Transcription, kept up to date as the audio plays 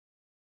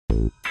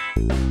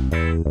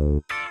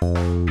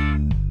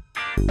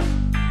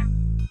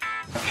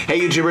Hey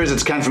YouTubers,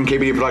 it's Ken from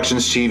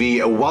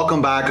KBDProductionsTV. Welcome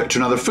back to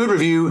another food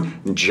review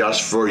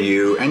just for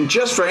you and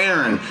just for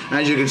Aaron.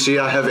 As you can see,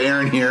 I have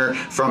Aaron here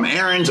from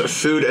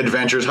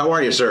AaronFoodAdventures. How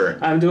are you, sir?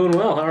 I'm doing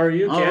well. How are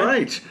you, Ken? All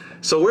right.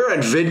 So we're at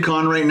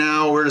VidCon right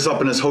now. We're just up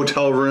in his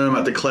hotel room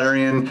at the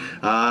Clarion. We're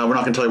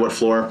not going to tell you what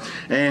floor.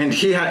 And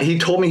he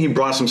told me he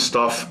brought some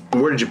stuff.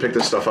 Where did you pick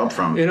this stuff up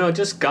from? You know,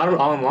 just got it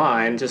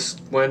online.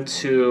 Just went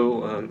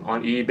to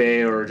on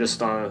eBay or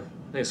just on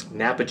I think it's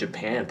Napa,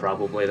 Japan,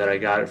 probably that I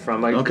got it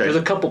from. Okay. There's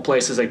a couple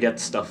places I get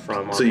stuff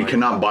from. So you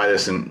cannot buy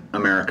this in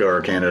America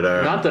or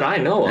Canada? Not that I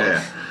know of.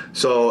 Yeah.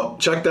 So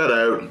check that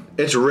out.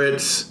 It's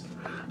Ritz.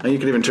 And you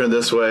can even turn it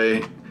this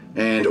way.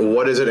 And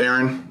what is it,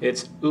 Aaron?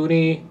 It's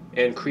uni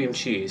and cream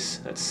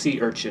cheese. That's sea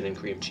urchin and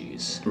cream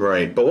cheese.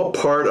 Right. But what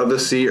part of the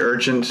sea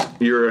urchin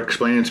you were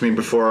explaining to me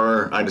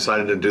before I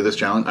decided to do this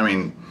challenge? I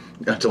mean,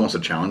 it's almost a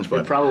challenge, but...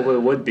 It probably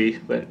would be,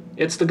 but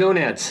it's the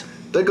gonads.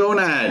 The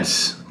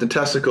gonads. The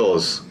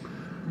testicles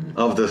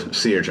of the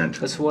sea urchin.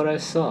 That's what I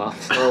saw.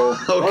 So,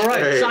 Okay. All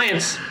right,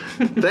 science.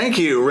 Thank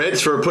you,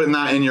 Ritz, for putting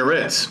that in your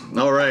Ritz.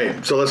 All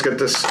right, so let's get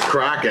this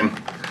cracking.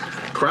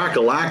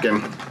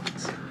 Crack-a-lacking.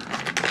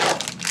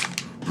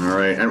 All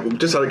right, and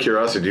just out of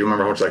curiosity, do you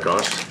remember how much that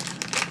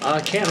cost? I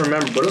can't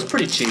remember, but it was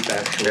pretty cheap,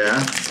 actually.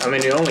 Yeah? I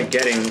mean, you're only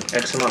getting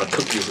X amount of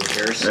cookies in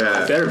here, so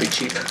Yeah. it better be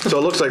cheap. So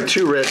it looks like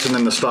 2 Ritz and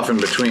then the stuff in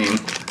between,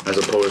 as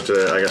opposed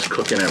to, I guess,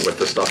 cooking it with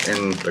the stuff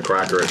in the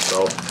cracker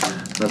itself.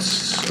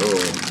 That's,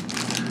 oh...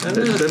 And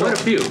there's quite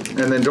a few.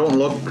 And then don't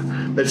look,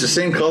 it's the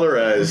same color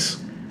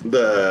as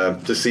the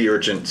sea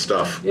urchin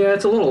stuff. Yeah,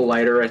 it's a little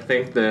lighter, I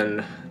think,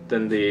 than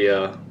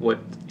the what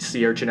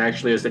sea urchin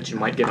actually is that you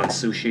might get on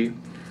sushi.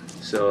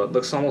 So it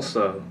looks almost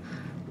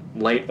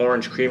light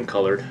orange cream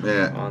colored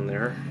on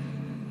there.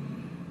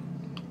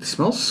 It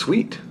smells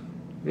sweet.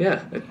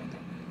 Yeah. It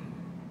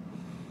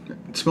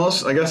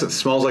smells, I guess it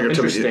smells like a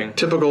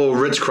typical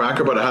Ritz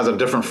cracker, but it has a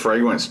different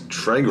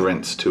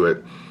fragrance to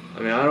it. I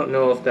mean, I don't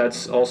know if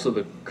that's also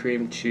the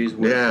cream cheese.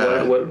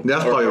 Yeah,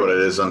 that's probably what it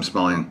is I'm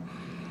smelling.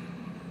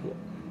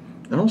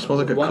 It almost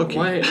smells like a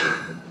cookie.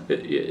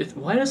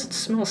 Why does it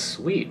smell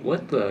sweet?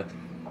 What the...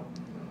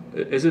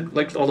 Is it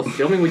like all the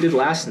filming we did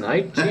last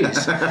night?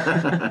 Jeez.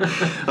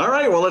 All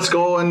right, well, let's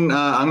go and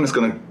I'm just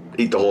going to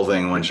eat the whole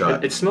thing in one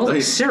shot. It smells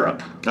like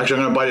syrup.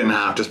 Actually, I'm going to bite it in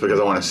half just because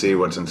I want to see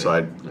what's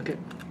inside. Okay.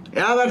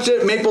 Yeah, that's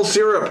it, maple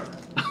syrup.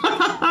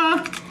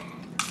 I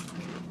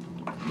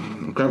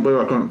can't believe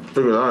I couldn't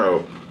figure that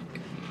out.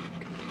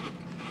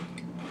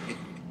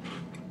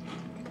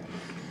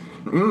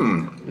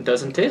 Mmm. It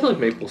doesn't taste like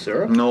maple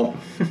syrup. No.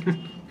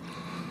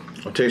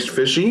 It tastes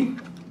fishy.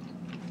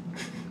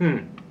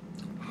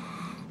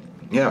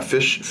 Yeah,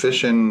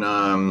 fish and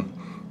I'm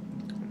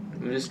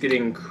just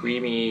getting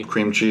creamy.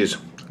 Cream cheese.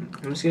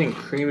 I'm just getting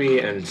creamy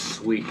and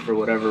sweet for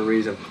whatever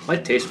reason. My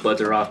taste buds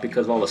are off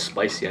because of all the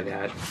spicy I've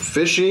had.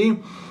 Fishy,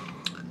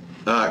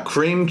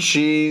 cream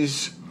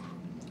cheese,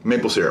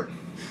 maple syrup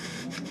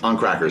on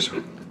crackers.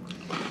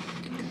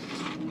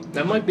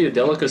 That might be a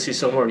delicacy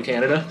somewhere in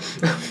Canada.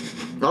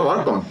 I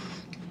like them.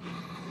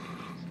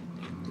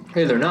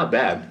 Hey, they're not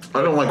bad.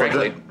 I don't like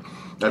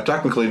I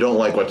technically don't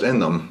like what's in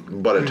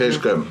them, but it tastes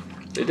good.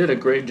 They did a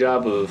great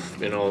job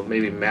of, you know,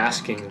 maybe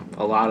masking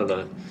a lot of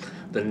the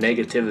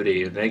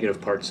negativity, the negative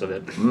parts of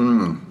it.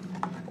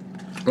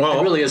 Well,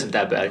 it really isn't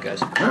that bad,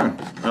 guys. Yeah,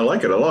 I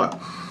like it a lot.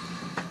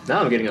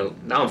 Now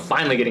I'm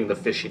finally getting the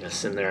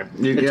fishiness in there.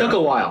 It took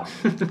a while.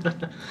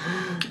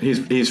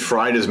 He's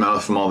fried his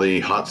mouth from all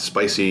the hot,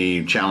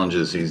 spicy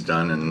challenges he's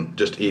done and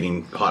just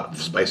eating hot,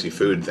 spicy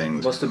food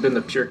things. Must have been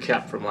the pure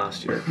cap from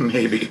last year.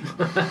 Maybe.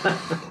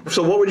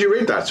 So what would you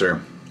rate that,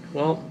 sir?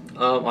 Well,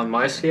 on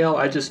my scale,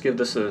 I just give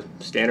this a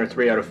standard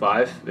 3 out of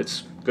 5.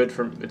 It's good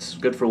for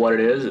what it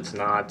is. It's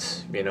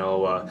not, you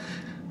know,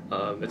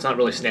 it's not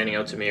really standing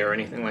out to me or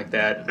anything like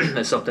that.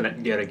 It's something I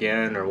can get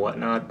again or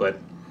whatnot, but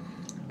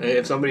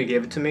if somebody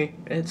gave it to me,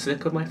 it'd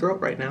stick with my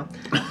throat right now.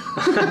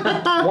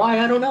 Why?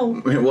 I don't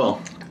know.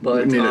 Well,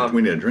 but,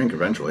 we need a drink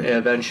eventually. Yeah,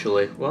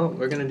 eventually. Well,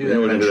 we're going to do that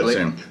eventually.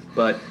 Do that soon.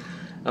 But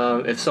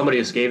if somebody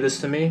just gave this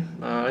to me,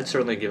 I'd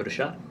certainly give it a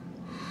shot.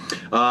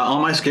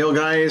 On my scale,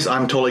 guys,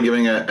 I'm totally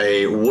giving it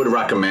a would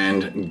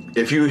recommend.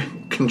 If you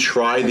can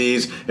try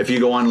these, if you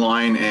go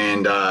online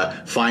and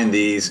find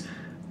these,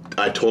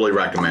 I totally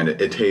recommend it.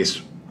 It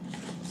tastes,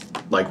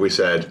 like we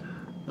said,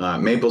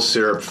 maple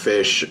syrup,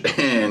 fish,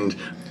 and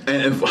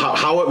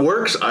how it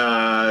works,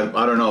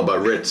 I don't know,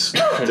 but Ritz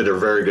did a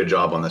very good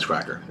job on this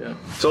cracker. Yeah.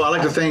 So I'd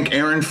like to thank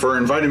Aaron for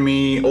inviting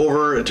me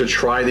over to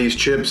try these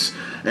chips,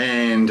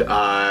 and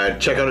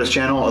check out his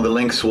channel. The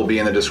links will be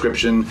in the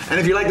description. And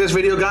if you like this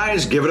video,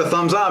 guys, give it a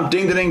thumbs up.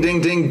 Ding, ding,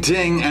 ding, ding,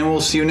 ding, and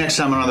we'll see you next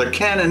time on another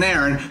Ken and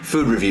Aaron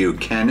food review.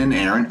 Ken and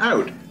Aaron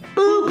out.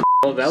 Boop.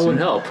 Well, that would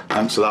help.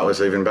 So that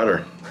was even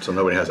better. So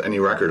nobody has any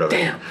record of it.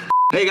 Damn.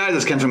 Hey guys,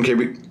 it's Ken from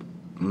KBD.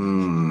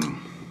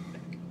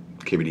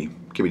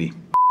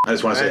 I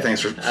just want to say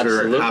thanks for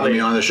having me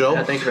on the show.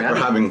 Yeah, thanks for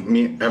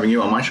having having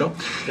you on my show.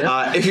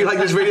 Yeah. If you like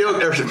this video, I'm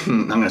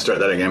going to start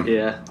that again.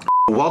 Yeah.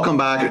 Welcome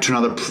back to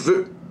another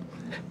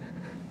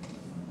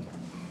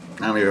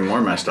I'm even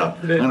more messed up.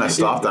 I'm gonna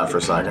stop that for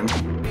a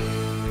second.